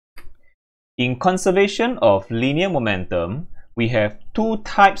In conservation of linear momentum, we have two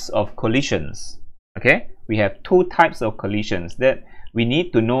types of collisions. Okay, we have two types of collisions that we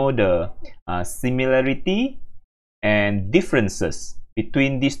need to know the similarity and differences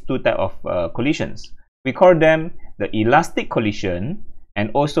between these two types of collisions. We call them the elastic collision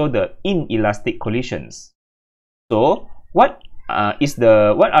and also the inelastic collisions. So what are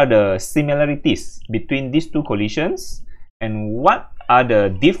the similarities between these two collisions, and what are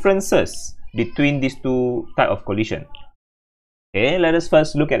the differences between these two types of collision? Okay, let us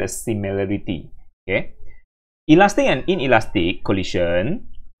first look at the similarity. Okay, elastic and inelastic collision.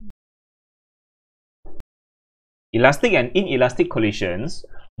 Elastic and inelastic collisions,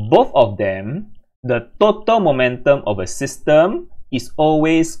 both of them, the total momentum of a system is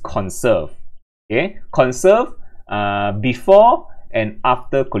always conserved. Okay, conserved before and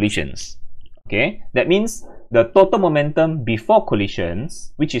after collisions. Okay, that means the total momentum before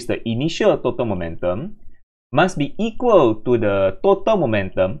collisions, which is the initial total momentum, must be equal to the total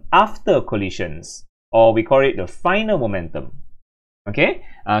momentum after collisions, or we call it the final momentum. Okay,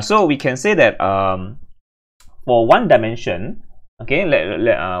 so we can say that for one dimension, okay,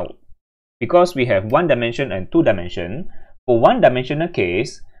 because we have one dimension and two dimension, for one dimensional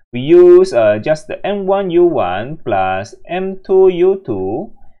case, we use just the m1u1 plus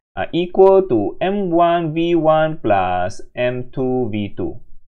m2u2 equal to m1v1 plus m2v2.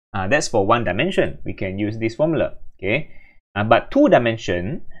 That's for one dimension. We can use this formula. Okay, but two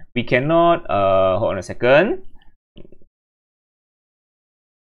dimension, we cannot. Hold on a second.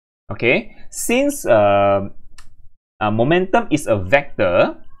 Okay, since momentum is a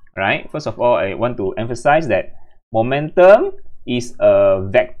vector, right? First of all, I want to emphasize that momentum is a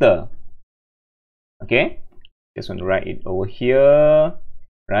vector. Okay, just want to write it over here.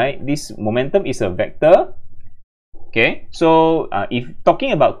 Right, this momentum is a vector. Okay, so if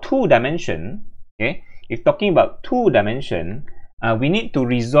talking about two dimension, okay, if talking about two dimension, we need to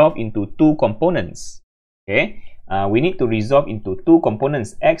resolve into two components. Okay, we need to resolve into two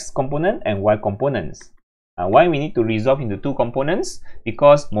components, x component and y components. Why we need to resolve into two components?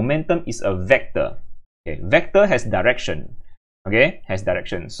 Because momentum is a vector. Okay, vector has direction. Okay, has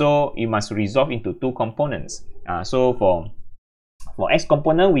direction. So you must resolve into two components. So for x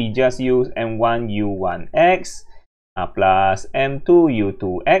component, we just use m1u1x plus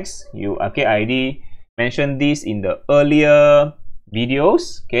m2u2x. Okay, I already mentioned this in the earlier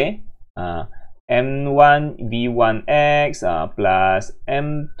videos. Okay, m1v1x plus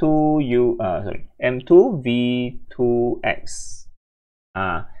m2v2x.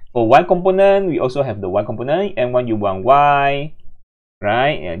 For y component, we also have the y component, m1u1y,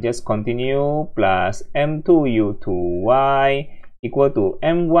 right? Just continue, plus m2u2y equal to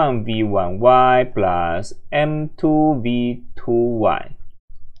m1v1y plus m2v2y.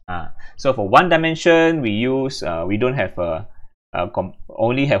 So for one dimension, we use we don't have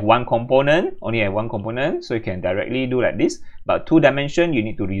only have one component, so you can directly do like this. But two dimension, you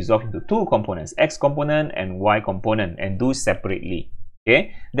need to resolve into two components, x component and y component, and do separately.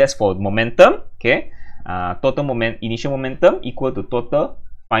 Okay, that's for momentum. Okay, total initial momentum equal to total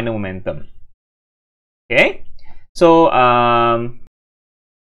final momentum. Okay, so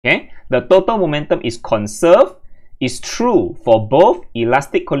okay, the total momentum is conserved is true for both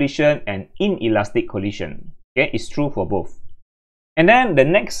elastic collision and inelastic collision. Okay, it's true for both. And then the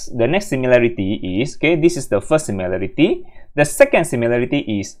next similarity is, okay, this is the first similarity. The second similarity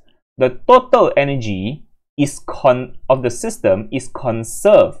is the total energy of the system is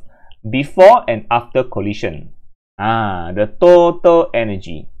conserved before and after collision. The total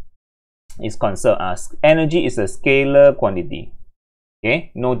energy is conserved. Energy is a scalar quantity.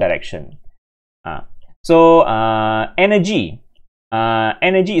 Okay, no direction. So energy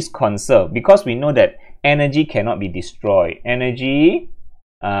is conserved because we know that energy cannot be destroyed. Energy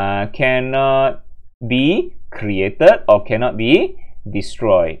cannot be created or cannot be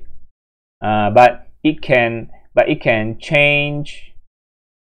destroyed. But it can change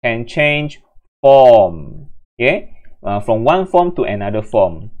form. Okay, from one form to another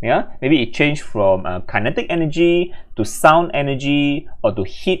form. Yeah, maybe it changed from kinetic energy to sound energy, or to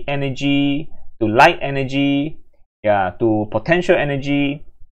heat energy, to light energy, yeah, to potential energy.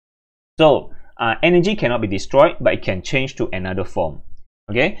 So energy cannot be destroyed, but it can change to another form.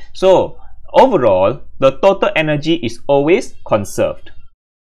 Okay, so overall, the total energy is always conserved.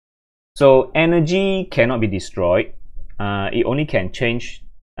 So energy cannot be destroyed. It only can change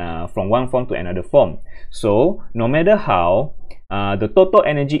from one form to another form. So no matter how, the total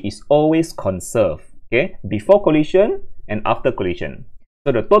energy is always conserved. Okay, before collision and after collision.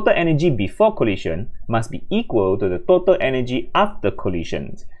 So the total energy before collision must be equal to the total energy after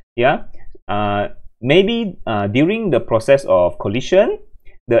collision. Yeah. maybe during the process of collision,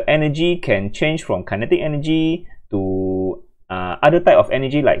 the energy can change from kinetic energy to other type of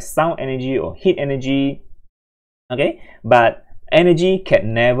energy like sound energy or heat energy. Okay, but energy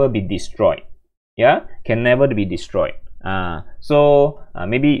can never be destroyed. Yeah, can never be destroyed.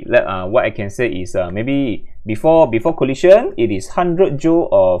 Maybe what I can say is maybe before collision, it is 100 joule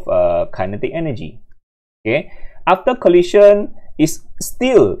of kinetic energy. Okay, after collision, is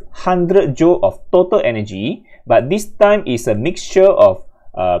still 100 joule of total energy, but this time is a mixture of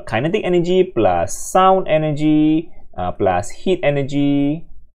kinetic energy plus sound energy plus heat energy.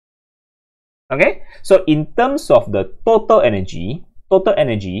 Okay, so in terms of the total energy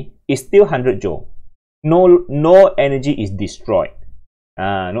is still 100 joule. No energy is destroyed.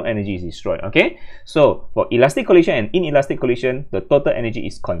 No energy is destroyed. Okay, so for elastic collision and inelastic collision, the total energy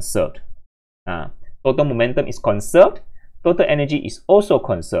is conserved. Total momentum is conserved. Total energy is also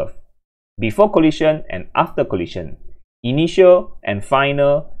conserved. Before collision and after collision, initial and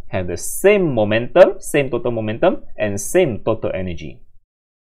final have the same momentum, same total momentum, and same total energy.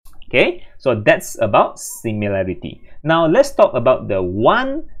 Okay, so that's about similarity. Now let's talk about the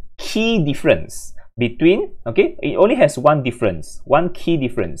one key difference between, okay, it only has one key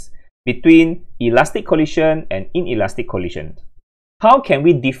difference between elastic collision and inelastic collision. How can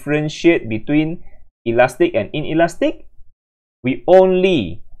we differentiate between elastic and inelastic? We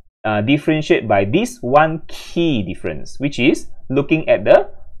only differentiate by this one key difference, which is looking at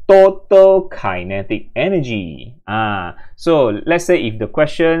the total kinetic energy. So let's say if the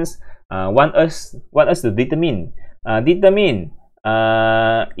questions want us to determine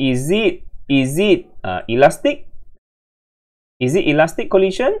is it elastic? Is it elastic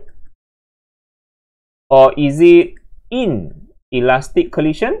collision? Or is it inelastic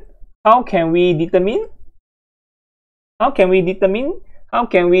collision? How can we determine? How can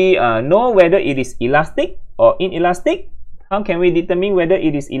we know whether it is elastic or inelastic? How can we determine whether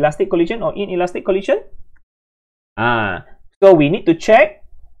it is elastic collision or inelastic collision? So we need to check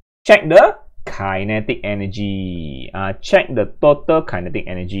the kinetic energy. Check the total kinetic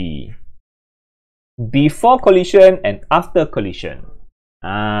energy before collision and after collision.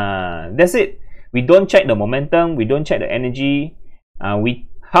 That's it. We don't check the momentum. We don't check the energy.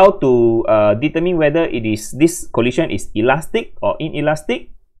 How to determine whether this collision is elastic or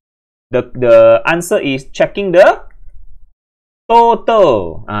inelastic? The answer is checking the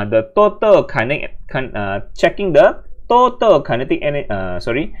total, checking the total kinetic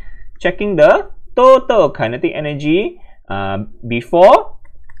energy before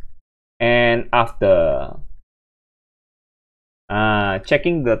and after.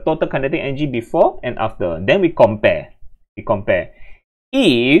 Checking the total kinetic energy before and after. Then we compare.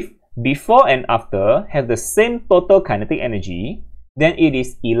 If before and after have the same total kinetic energy, then it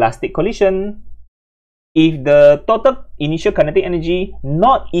is elastic collision. If the total initial kinetic energy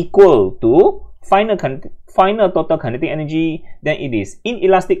not equal to final total kinetic energy, then it is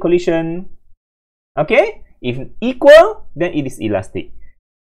inelastic collision. Okay? If equal, then it is elastic.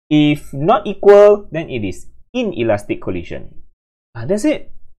 If not equal, then it is inelastic collision. That's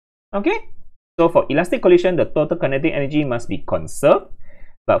it. Okay? So for elastic collision, the total kinetic energy must be conserved.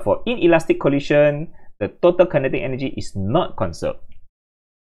 But for inelastic collision, the total kinetic energy is not conserved.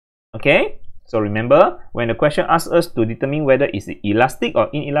 Okay? So remember, when the question asks us to determine whether it's elastic or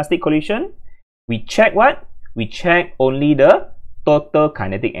inelastic collision, we check what? We check only the total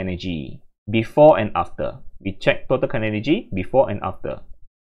kinetic energy before and after. We check total kinetic energy before and after.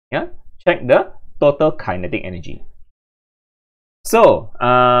 Yeah? Check the total kinetic energy. So,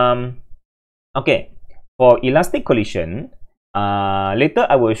 okay, for elastic collision, later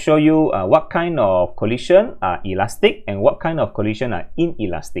I will show you what kind of collision are elastic and what kind of collision are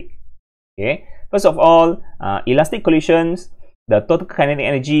inelastic. Okay, first of all, elastic collisions, the total kinetic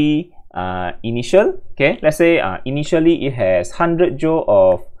energy initial, okay, let's say initially it has 100 joule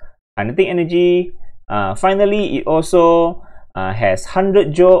of kinetic energy. Finally, it also has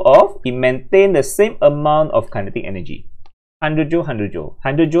 100 joule of, it maintains the same amount of kinetic energy. 100 joule, 100 joule.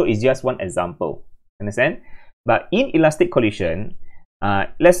 100 joule is just one example. Understand? But in elastic collision,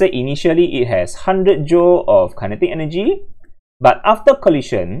 let's say initially it has 100 joule of kinetic energy, but after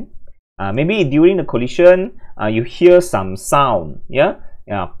collision, maybe during the collision, you hear some sound,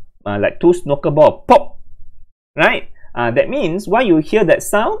 like two snooker ball pop, right? That means why you hear that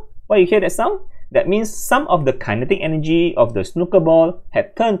sound? That means some of the kinetic energy of the snooker ball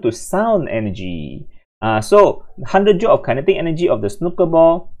had turned to sound energy. So 100 joule of kinetic energy of the snooker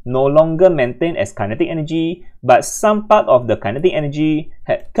ball no longer maintained as kinetic energy, but some part of the kinetic energy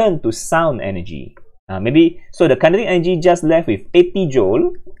had turned to sound energy. Maybe so the kinetic energy just left with 80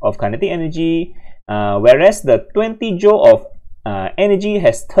 joule of kinetic energy, whereas the 20 joule of energy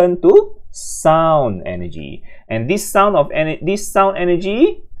has turned to sound energy, and this sound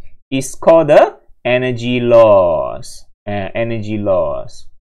energy is called the energy loss. Energy loss.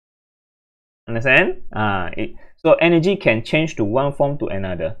 Understand? So energy can change to one form to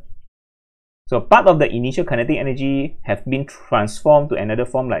another. So part of the initial kinetic energy have been transformed to another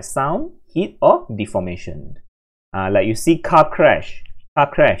form like sound, heat, or deformation. Like you see car crash.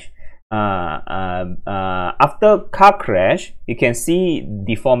 After car crash, you can see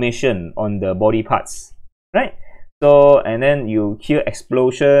deformation on the body parts, right? So and then you hear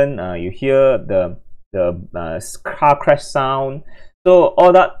explosion, you hear the car crash sound. So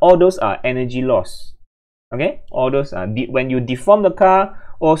all those are energy loss. Okay, all those are when you deform the car,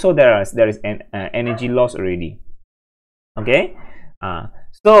 also there is an energy loss already. Okay,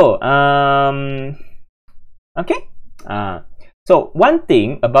 so one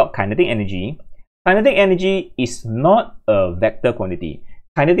thing about kinetic energy is not a vector quantity.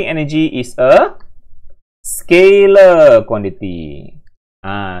 Kinetic energy is a scalar quantity.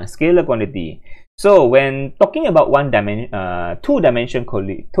 Scalar quantity. So when talking about two-dimensional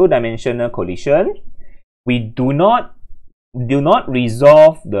collision, we do not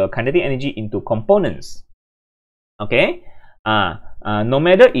resolve the kinetic energy into components. Okay, no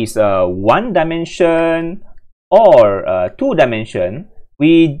matter is one dimension or two dimension,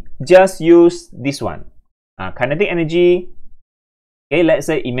 we just use this one, kinetic energy. Okay, let's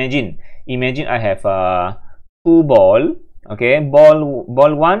say imagine I have two ball. Okay, ball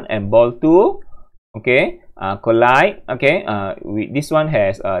 1 and ball 2. Okay, collide. Okay, this one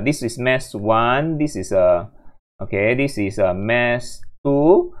has this is mass 1, this is this is mass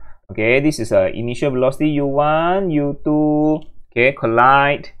 2. Okay, this is initial velocity u1, u2. Okay,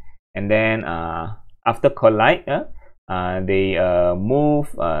 collide, and then after collide, they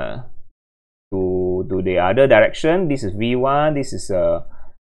move to the other direction. This is v1, this is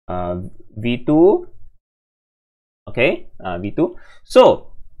v2. Okay, v2. So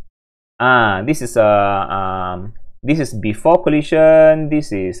this is before collision,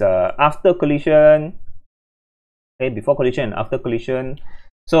 this is after collision. Okay, before collision and after collision.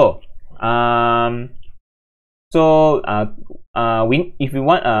 So if we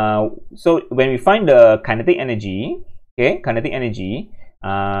want so when we find the kinetic energy, okay, kinetic energy,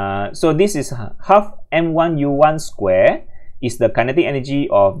 so this is half m1 u1 square is the kinetic energy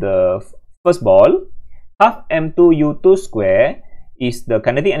of the first ball. Half m2 u2 square is the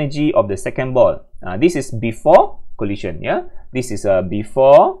kinetic energy of the second ball. This is before collision. Yeah, this is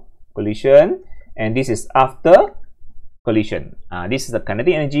before collision, and this is after collision. This is the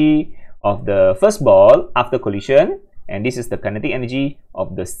kinetic energy of the first ball after collision, and this is the kinetic energy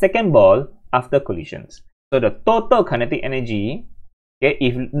of the second ball after collisions. So the total kinetic energy, okay,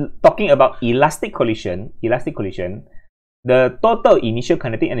 if talking about elastic collision, the total initial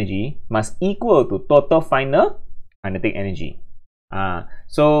kinetic energy must equal to total final kinetic energy.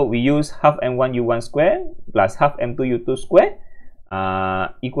 So we use half m1 u1 square plus half m2 u2 square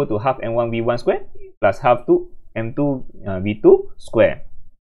equal to half m1 v1 square plus half m2 v2 square.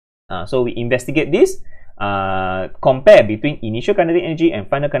 So we investigate this, compare between initial kinetic energy and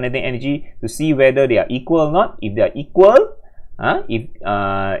final kinetic energy to see whether they are equal or not. If they are equal, if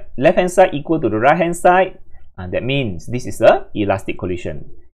left hand side equal to the right hand side, that means this is a elastic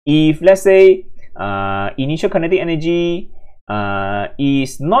collision. If let's say initial kinetic energy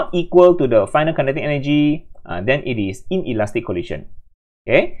is not equal to the final kinetic energy, then it is inelastic collision.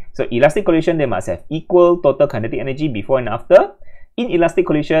 Okay, so elastic collision, they must have equal total kinetic energy before and after. Inelastic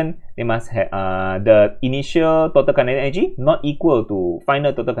collision, they must have the initial total kinetic energy not equal to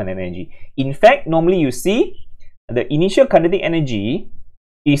final total kinetic energy. In fact, normally you see the initial kinetic energy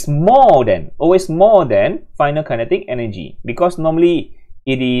is always more than final kinetic energy, because normally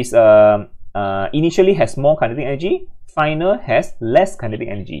it is initially has more kinetic energy, final has less kinetic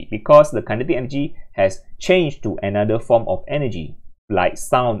energy, because the kinetic energy has changed to another form of energy like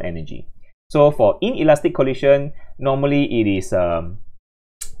sound energy. So for inelastic collision, normally it is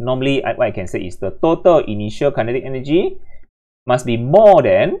normally what I can say is the total initial kinetic energy must be more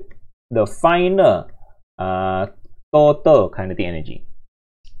than the final total kinetic energy.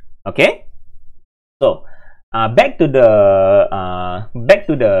 Okay, so back to the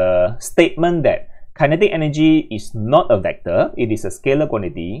statement that kinetic energy is not a vector, it is a scalar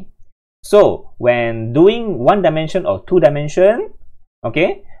quantity. So when doing one dimension or two dimension,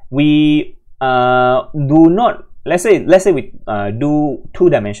 okay, we do not, let's say we do two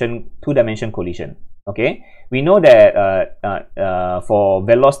dimension collision. Okay, we know that for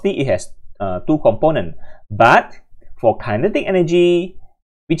velocity it has two component. But for kinetic energy,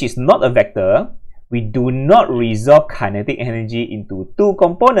 which is not a vector, we do not resolve kinetic energy into two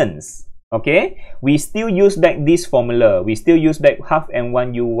components. Okay, we still use back this formula. We still use back half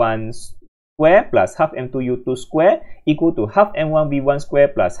m1 u1 square plus half m2 u2 square equal to half m1 v1 square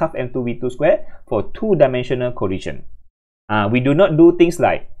plus half m2 v2 square for two-dimensional collision. We do not do things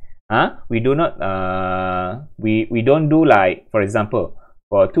like we don't do like, for example,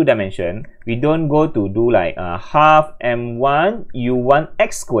 for two dimension, we don't go to do like half m1 u1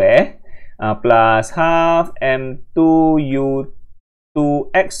 x square plus half m2 u2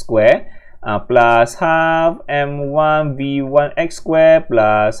 x square plus half m1 v1 x square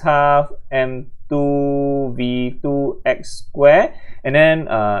plus half m2 v2 x square, and then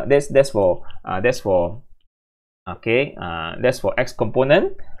that's for x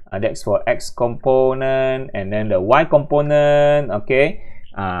component. That's for x component, and then the y component. Okay,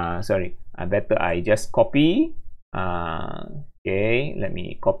 sorry, better I just copy. Okay, let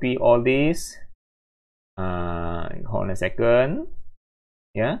me copy all this. Hold on a second.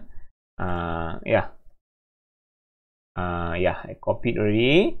 Yeah. I copied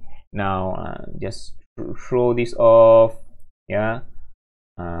already. Now just throw this off.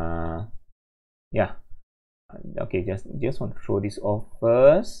 Okay, just want to throw this off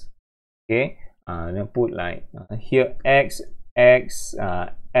first. Okay, then put like here x is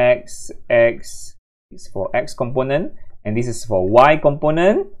for x component, and this is for y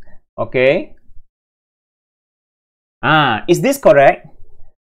component. Okay, is this correct?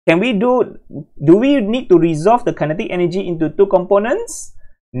 Can we do we need to resolve the kinetic energy into two components?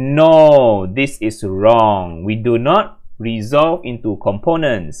 No, this is wrong. We do not resolve into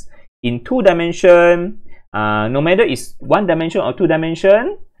components. In two dimension, no matter it's one dimension or two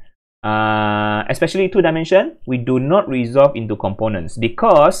dimension, especially two dimension, we do not resolve into components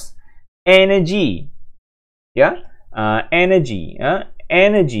because energy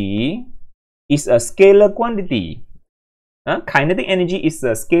is a scalar quantity. Kinetic energy is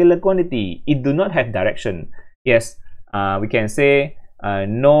a scalar quantity. It do not have direction. Yes, we can say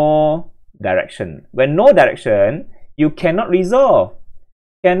no direction. When no direction, you cannot resolve.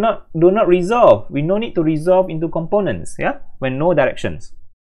 Do not resolve. We no need to resolve into components. Yeah, when no directions.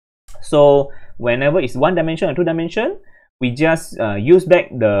 So whenever it's one dimension or two dimension, we just use back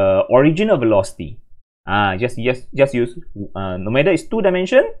the original velocity. Just use no matter it's two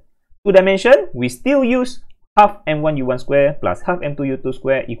dimension, we still use half m1 u1 square plus half m2 u2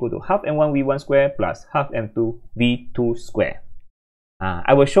 square equal to half m1 v1 square plus half m2 v2 square.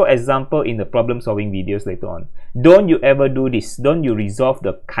 I will show example in the problem solving videos later on. Don't you ever do this. Don't you resolve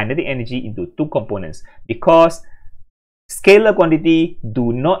the kinetic energy into two components, because scalar quantity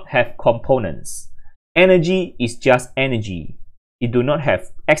do not have components. Energy is just energy. It do not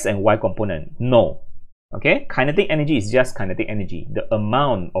have x and y component. No. Okay, kinetic energy is just kinetic energy, the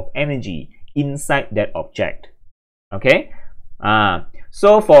amount of energy inside that object. Okay,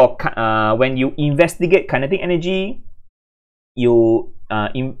 so for when you investigate kinetic energy, you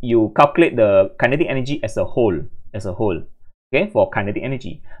calculate the kinetic energy as a whole. Okay, for kinetic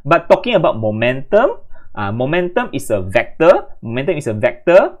energy. But talking about momentum, momentum is a vector.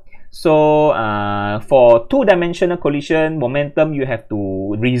 So for two-dimensional collision, momentum you have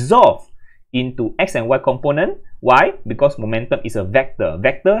to resolve into x and y component. Why? Because momentum is a vector.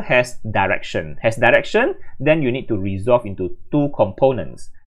 Vector has direction. Then you need to resolve into two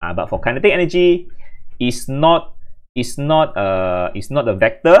components. But for kinetic energy, it's not a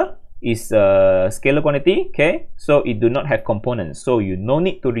vector. It's a scalar quantity. Okay, so it do not have components. So you no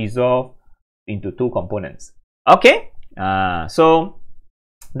need to resolve into two components. Okay. So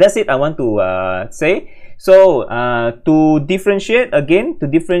that's it I want to say. So to differentiate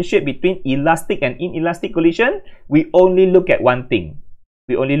between elastic and inelastic collision, we only look at one thing.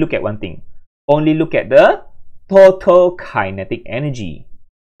 Only look at the total kinetic energy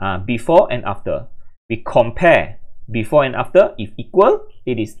before and after. We compare before and after. If equal,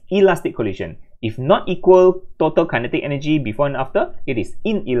 it is elastic collision. If not equal total kinetic energy before and after, it is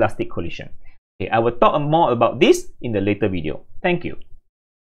inelastic collision. Okay, I will talk more about this in the later video. Thank you.